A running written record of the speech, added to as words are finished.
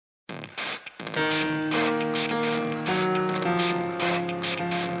It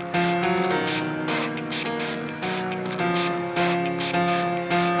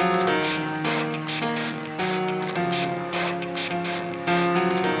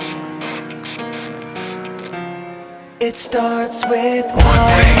starts with one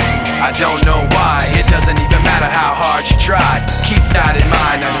thing, I don't know why. It doesn't even matter how hard you try. Keep that in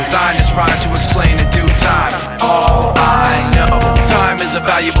mind. I designed this rhyme to explain in due time. All I know, time is a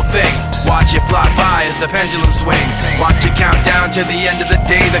valuable thing. Watch it fly by as the pendulum swings. Watch it count down to the end of the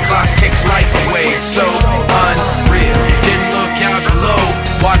day. The clock takes life away. It's so unreal. Didn't look out below.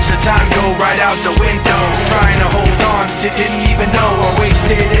 Watch the time go right out the window. Trying to hold on, didn't even know I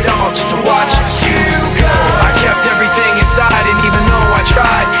wasted it all just to watch you go. I kept everything inside, and even though I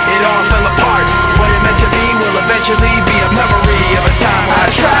tried, it all fell apart. What it meant to be will eventually be a memory of a time I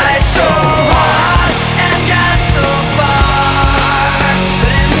tried so hard and got so far,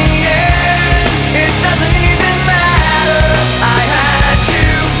 but in the end, it doesn't even matter. I had to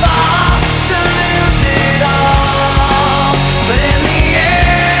fall to lose it all, but in the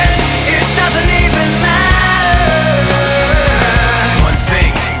end, it doesn't even matter. One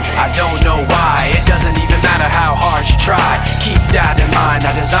thing, I don't know why. It doesn't even matter how hard you try. Keep that in mind.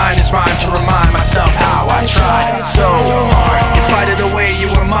 I designed this rhyme to remind myself how I tried so hard. In spite of the way you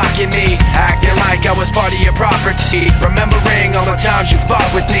were mocking me, acting like I was part of your property, remembering all the times you fought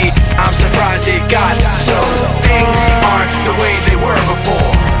with me, I'm surprised it got so. Things aren't the way they were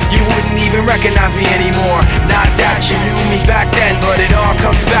before. You wouldn't even recognize me anymore. Not that you knew me back then, but it all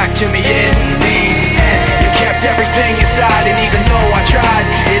comes back to me in the end. You kept everything inside, and even though I tried,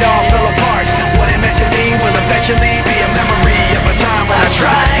 it all fell apart. What it meant to me will eventually be a memory of a time when I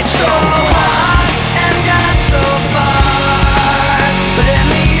tried so hard and got so far, but in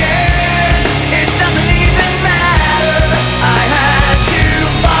the end, it doesn't even matter. I had to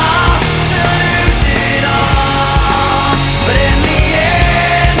fall to lose it all, but in the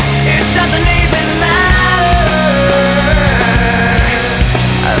end, it doesn't even matter.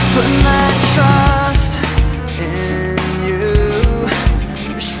 I put my trust in you,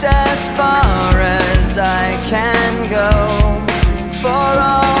 pushed as far as I can go.